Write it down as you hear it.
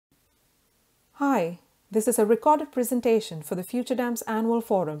Hi, this is a recorded presentation for the FutureDAMS annual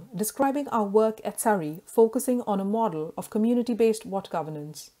forum describing our work at Surrey focusing on a model of community-based water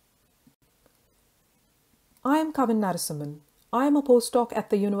governance. I am Kavin Narasimhan. I am a postdoc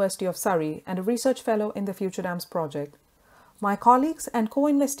at the University of Surrey and a research fellow in the FutureDAMS project. My colleagues and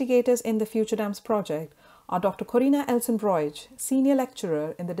co-investigators in the FutureDAMS project are Dr. Corina Elson-Broich, Senior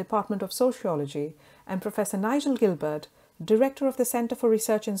Lecturer in the Department of Sociology, and Professor Nigel Gilbert, Director of the Centre for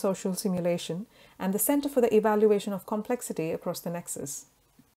Research in Social Simulation and the Centre for the Evaluation of Complexity across the Nexus.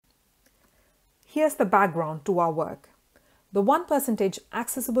 Here's the background to our work. The 1%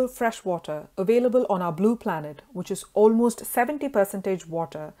 accessible fresh water available on our blue planet, which is almost 70%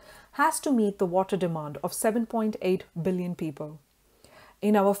 water, has to meet the water demand of 7.8 billion people.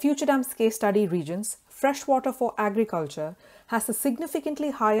 In our FutureDAMS case study regions, fresh water for agriculture has a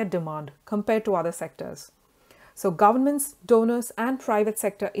significantly higher demand compared to other sectors. So governments, donors and private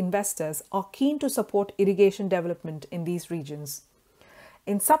sector investors are keen to support irrigation development in these regions.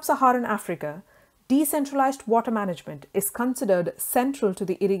 In sub-Saharan Africa, decentralized water management is considered central to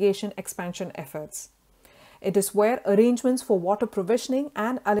the irrigation expansion efforts. It is where arrangements for water provisioning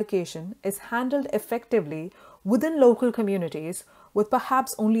and allocation is handled effectively within local communities with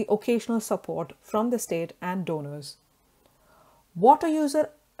perhaps only occasional support from the state and donors. Water user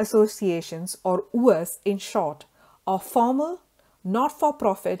associations, or UAs in short, are formal,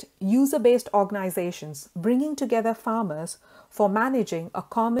 not-for-profit, user-based organizations bringing together farmers for managing a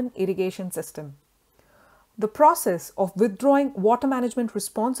common irrigation system. The process of withdrawing water management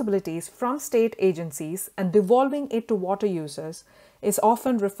responsibilities from state agencies and devolving it to water users is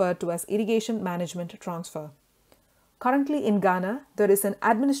often referred to as irrigation management transfer. Currently in Ghana, there is an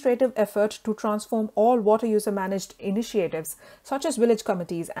administrative effort to transform all water user managed initiatives such as village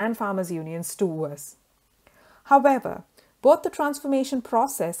committees and farmers' unions to UAs. However, both the transformation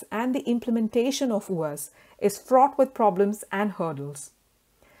process and the implementation of UAs is fraught with problems and hurdles.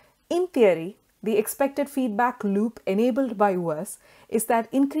 In theory, the expected feedback loop enabled by UAs is that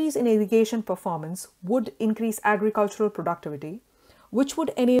increase in irrigation performance would increase agricultural productivity, which would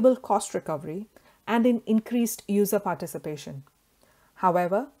enable cost recovery and in increased user participation.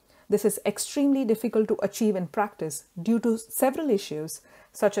 However, this is extremely difficult to achieve in practice due to several issues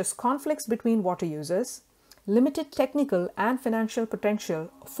such as conflicts between water users, limited technical and financial potential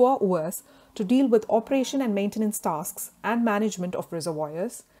for UAs to deal with operation and maintenance tasks and management of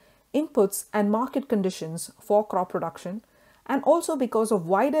reservoirs, inputs and market conditions for crop production, and also because of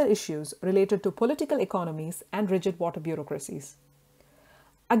wider issues related to political economies and rigid water bureaucracies.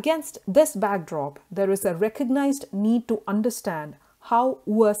 Against this backdrop, there is a recognized need to understand how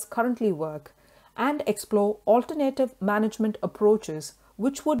UAs currently work and explore alternative management approaches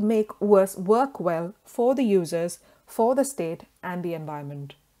which would make UAs work well for the users, for the state and the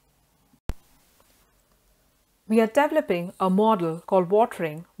environment. We are developing a model called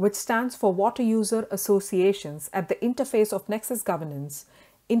Watering, which stands for Water User Associations at the interface of Nexus governance,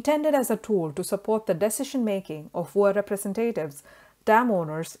 intended as a tool to support the decision-making of UA representatives, dam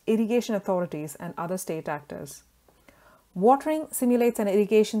owners, irrigation authorities, and other state actors. Watering simulates an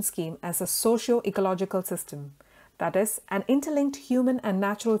irrigation scheme as a socio-ecological system, that is, an interlinked human and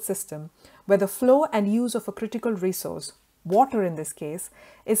natural system where the flow and use of a critical resource, water in this case,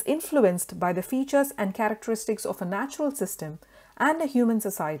 is influenced by the features and characteristics of a natural system and a human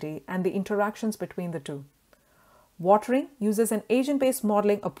society and the interactions between the two. Watering uses an agent-based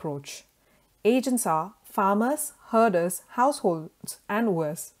modeling approach. Agents are farmers, herders, households, and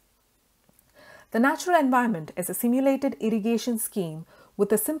UAs. The natural environment is a simulated irrigation scheme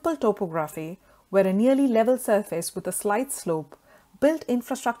with a simple topography where a nearly level surface with a slight slope, built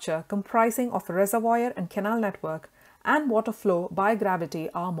infrastructure comprising of a reservoir and canal network, and water flow by gravity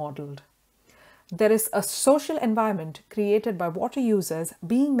are modeled. There is a social environment created by water users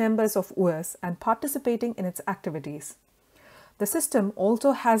being members of UAs and participating in its activities. The system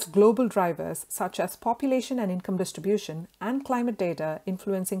also has global drivers such as population and income distribution and climate data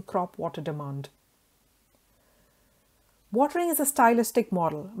influencing crop water demand. Watering is a stylistic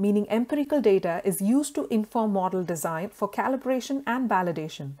model, meaning empirical data is used to inform model design for calibration and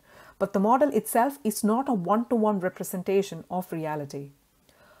validation, but the model itself is not a one-to-one representation of reality.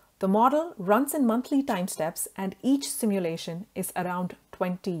 The model runs in monthly time steps and each simulation is around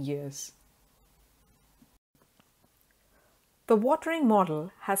 20 years. The watering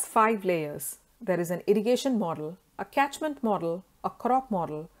model has 5 layers. There is an irrigation model, a catchment model, a crop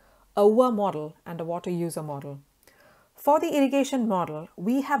model, a UA model, and a water user model. For the irrigation model,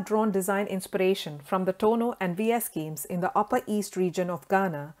 we have drawn design inspiration from the Tono and VS schemes in the Upper East region of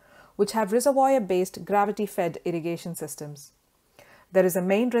Ghana, which have reservoir-based gravity-fed irrigation systems. There is a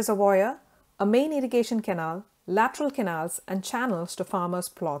main reservoir, a main irrigation canal, lateral canals, and channels to farmers'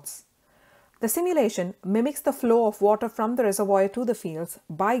 plots. The simulation mimics the flow of water from the reservoir to the fields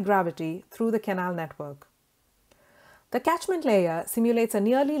by gravity through the canal network. The catchment layer simulates a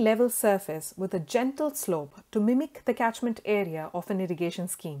nearly level surface with a gentle slope to mimic the catchment area of an irrigation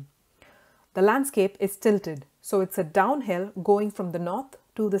scheme. The landscape is tilted, so it's a downhill going from the north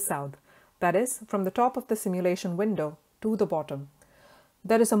to the south, that is, from the top of the simulation window to the bottom.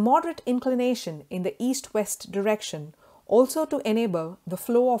 There is a moderate inclination in the east-west direction, also to enable the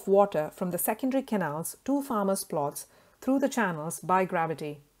flow of water from the secondary canals to farmers' plots through the channels by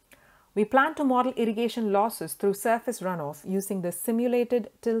gravity. We plan to model irrigation losses through surface runoff using the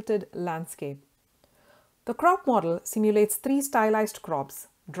simulated tilted landscape. The crop model simulates 3 stylized crops: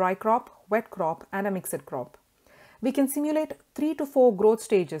 dry crop, wet crop, and a mixed crop. We can simulate 3 to 4 growth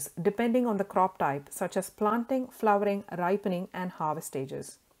stages depending on the crop type, such as planting, flowering, ripening, and harvest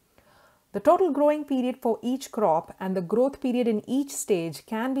stages. The total growing period for each crop and the growth period in each stage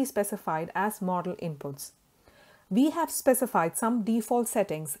can be specified as model inputs. We have specified some default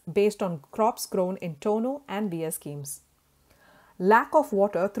settings based on crops grown in tonneau and BS schemes. Lack of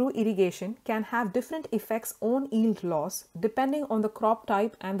water through irrigation can have different effects on yield loss depending on the crop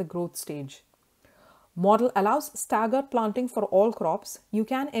type and the growth stage. Model allows staggered planting for all crops. You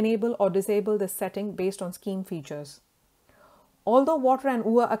can enable or disable this setting based on scheme features. Although water and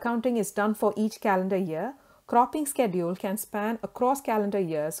UA accounting is done for each calendar year, cropping schedule can span across calendar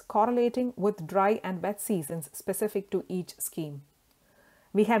years, correlating with dry and wet seasons specific to each scheme.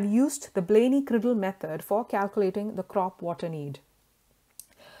 We have used the Blaney-Criddle method for calculating the crop water need.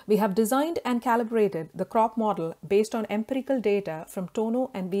 We have designed and calibrated the crop model based on empirical data from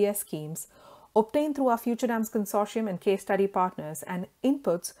tonneau and BS schemes obtained through our FutureDAMS consortium and case study partners and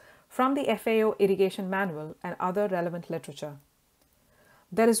inputs from the FAO irrigation manual and other relevant literature.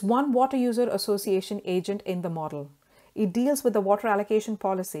 There is one water user association agent in the model. It deals with the water allocation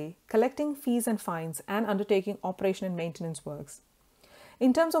policy, collecting fees and fines, and undertaking operation and maintenance works.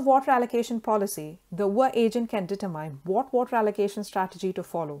 In terms of water allocation policy, the UA agent can determine what water allocation strategy to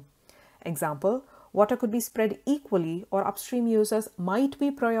follow. Example, water could be spread equally, or upstream users might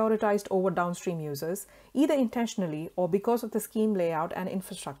be prioritized over downstream users, either intentionally or because of the scheme layout and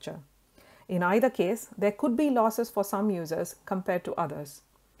infrastructure. In either case, there could be losses for some users compared to others.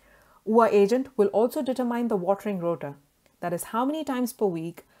 UA agent will also determine the watering rota, that is, how many times per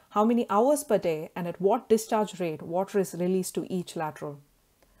week, how many hours per day, and at what discharge rate water is released to each lateral.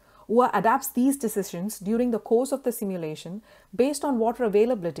 UA adapts these decisions during the course of the simulation based on water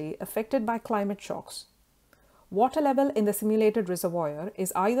availability affected by climate shocks. Water level in the simulated reservoir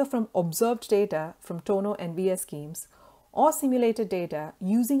is either from observed data from tonneau and BS schemes or simulated data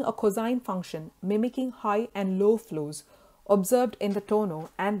using a cosine function mimicking high and low flows observed in the tonneau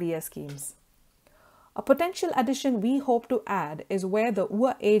and BS schemes. A potential addition we hope to add is where the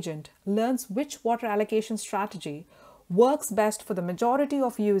UA agent learns which water allocation strategy works best for the majority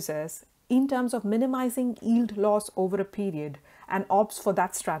of users in terms of minimizing yield loss over a period and opts for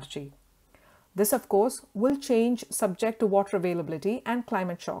that strategy. This, of course, will change subject to water availability and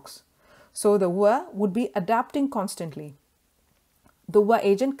climate shocks. So the UA would be adapting constantly. The UA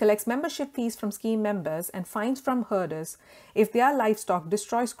agent collects membership fees from scheme members and fines from herders if their livestock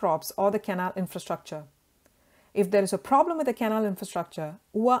destroys crops or the canal infrastructure. If there is a problem with the canal infrastructure,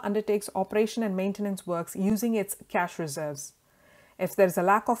 UA undertakes operation and maintenance works using its cash reserves. If there is a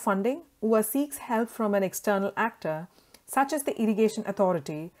lack of funding, UA seeks help from an external actor, such as the Irrigation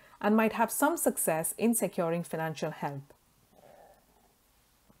Authority, and might have some success in securing financial help.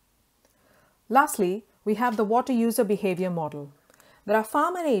 Lastly, we have the water user behavior model. There are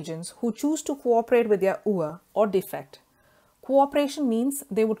farmer agents who choose to cooperate with their UA or defect. Cooperation means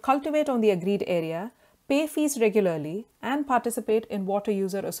they would cultivate on the agreed area, pay fees regularly, and participate in water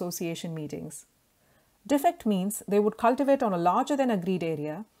user association meetings. Defect means they would cultivate on a larger than agreed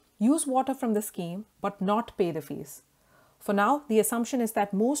area, use water from the scheme, but not pay the fees. For now, the assumption is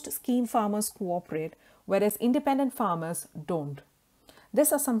that most scheme farmers cooperate, whereas independent farmers don't.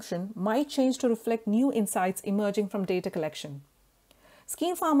 This assumption might change to reflect new insights emerging from data collection.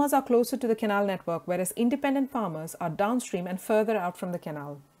 Scheme farmers are closer to the canal network, whereas independent farmers are downstream and further out from the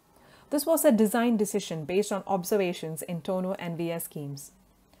canal. This was a design decision based on observations in tonneau and BS schemes.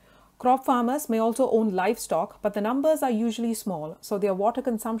 Crop farmers may also own livestock, but the numbers are usually small, so their water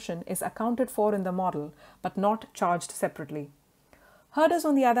consumption is accounted for in the model, but not charged separately. Herders,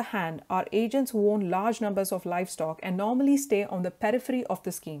 on the other hand, are agents who own large numbers of livestock and normally stay on the periphery of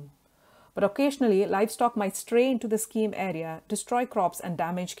the scheme. But occasionally, livestock might stray into the scheme area, destroy crops, and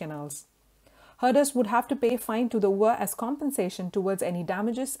damage canals. Herders would have to pay fine to the UA as compensation towards any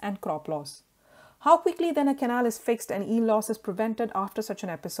damages and crop loss. How quickly then a canal is fixed and yield loss is prevented after such an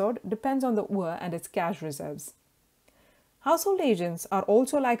episode depends on the ua and its cash reserves. Household agents are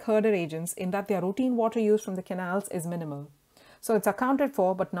also like herder agents in that their routine water use from the canals is minimal. So it's accounted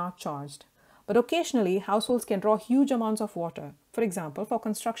for but not charged. But occasionally, households can draw huge amounts of water, for example, for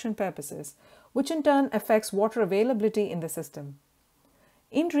construction purposes, which in turn affects water availability in the system.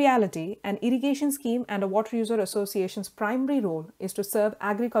 In reality, an irrigation scheme and a water user association's primary role is to serve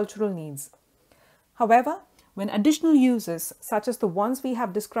agricultural needs. However, when additional uses, such as the ones we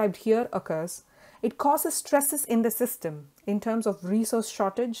have described here, occurs, it causes stresses in the system in terms of resource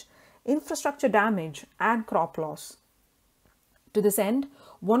shortage, infrastructure damage, and crop loss. To this end,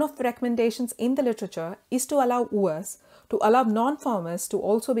 one of the recommendations in the literature is to allow UAs to allow non-farmers to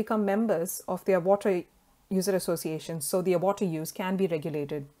also become members of their water user associations so their water use can be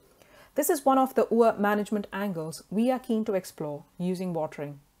regulated. This is one of the UA management angles we are keen to explore using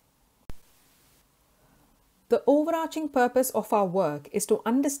watering. The overarching purpose of our work is to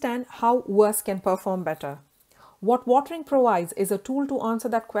understand how UAs can perform better. What watering provides is a tool to answer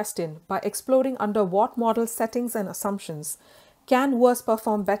that question by exploring under what model settings and assumptions can UAs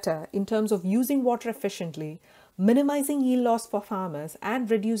perform better in terms of using water efficiently, minimizing yield loss for farmers, and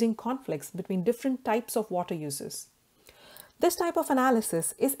reducing conflicts between different types of water uses. This type of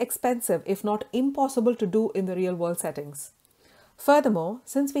analysis is expensive if not impossible to do in the real-world settings. Furthermore,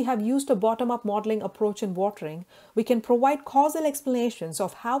 since we have used a bottom-up modeling approach in watering, we can provide causal explanations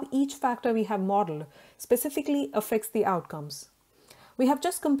of how each factor we have modeled specifically affects the outcomes. We have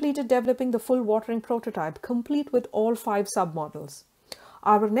just completed developing the full watering prototype complete with all 5 submodels.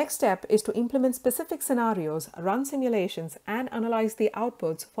 Our next step is to implement specific scenarios, run simulations, and analyze the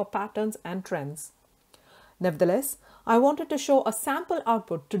outputs for patterns and trends. Nevertheless, I wanted to show a sample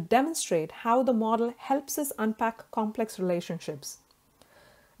output to demonstrate how the model helps us unpack complex relationships.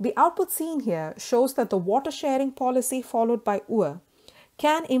 The output seen here shows that the water sharing policy followed by UA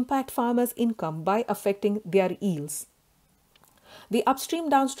can impact farmers' income by affecting their yields. The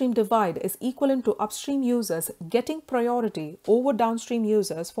upstream-downstream divide is equivalent to upstream users getting priority over downstream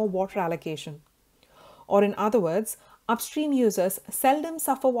users for water allocation. Or in other words, upstream users seldom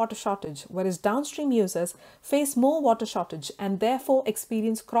suffer water shortage, whereas downstream users face more water shortage and therefore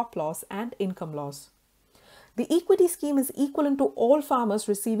experience crop loss and income loss. The equity scheme is equivalent to all farmers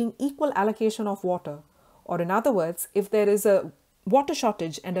receiving equal allocation of water. Or in other words, if there is a water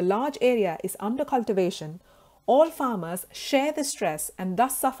shortage and a large area is under cultivation, all farmers share the stress and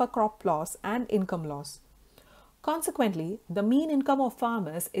thus suffer crop loss and income loss. Consequently, the mean income of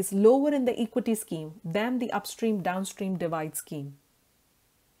farmers is lower in the equity scheme than the upstream-downstream divide scheme.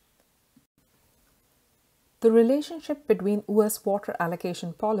 The relationship between UA's water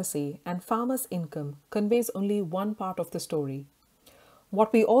allocation policy and farmers' income conveys only one part of the story.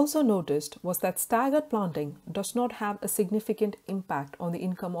 What we also noticed was that staggered planting does not have a significant impact on the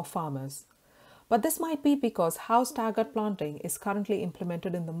income of farmers. But this might be because how staggered planting is currently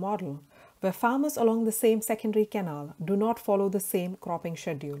implemented in the model, where farmers along the same secondary canal do not follow the same cropping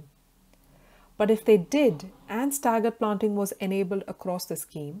schedule. But if they did and staggered planting was enabled across the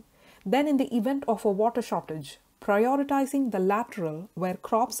scheme, then in the event of a water shortage, prioritizing the lateral where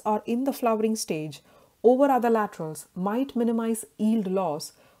crops are in the flowering stage over other laterals might minimize yield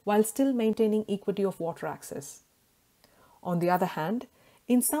loss while still maintaining equity of water access. On the other hand,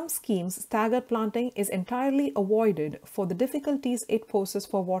 in some schemes, staggered planting is entirely avoided for the difficulties it poses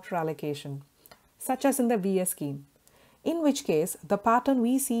for water allocation, such as in the VS scheme, in which case the pattern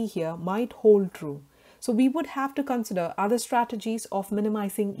we see here might hold true. So we would have to consider other strategies of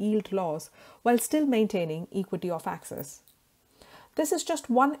minimizing yield loss while still maintaining equity of access. This is just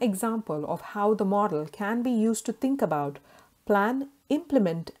one example of how the model can be used to think about, plan,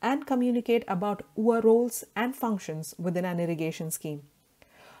 implement, and communicate about UA roles and functions within an irrigation scheme.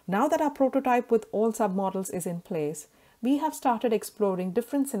 Now that our prototype with all submodels is in place, we have started exploring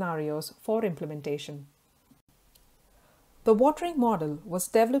different scenarios for implementation. The watering model was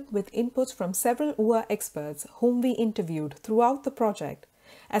developed with inputs from several UA experts whom we interviewed throughout the project,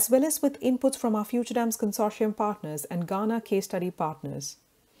 as well as with inputs from our FutureDAMS consortium partners and Ghana case study partners.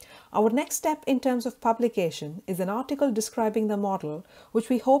 Our next step in terms of publication is an article describing the model, which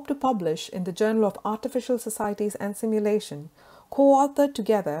we hope to publish in the Journal of Artificial Societies and Simulation, co-authored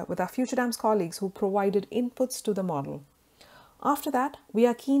together with our FutureDAMS colleagues who provided inputs to the model. After that, we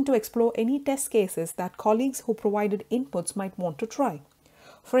are keen to explore any test cases that colleagues who provided inputs might want to try.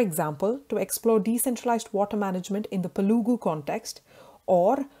 For example, to explore decentralized water management in the Telugu context,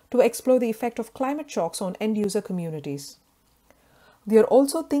 or to explore the effect of climate shocks on end-user communities. We are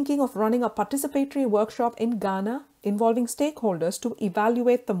also thinking of running a participatory workshop in Ghana involving stakeholders to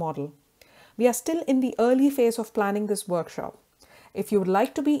evaluate the model. We are still in the early phase of planning this workshop. If you would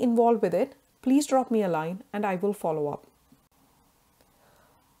like to be involved with it, please drop me a line and I will follow up.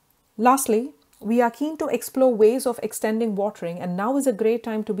 Lastly, we are keen to explore ways of extending watering, and now is a great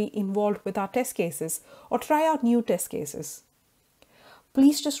time to be involved with our test cases or try out new test cases.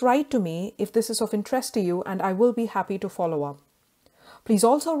 Please just write to me if this is of interest to you and I will be happy to follow up. Please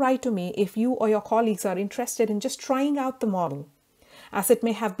also write to me if you or your colleagues are interested in just trying out the model. As it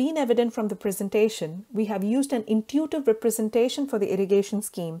may have been evident from the presentation, we have used an intuitive representation for the irrigation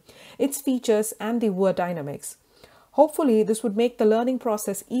scheme, its features and the word dynamics. Hopefully, this would make the learning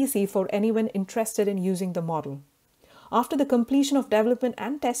process easy for anyone interested in using the model. After the completion of development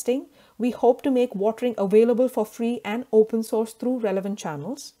and testing, we hope to make watering available for free and open source through relevant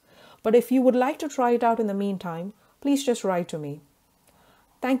channels. But if you would like to try it out in the meantime, please just write to me.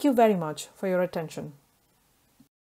 Thank you very much for your attention.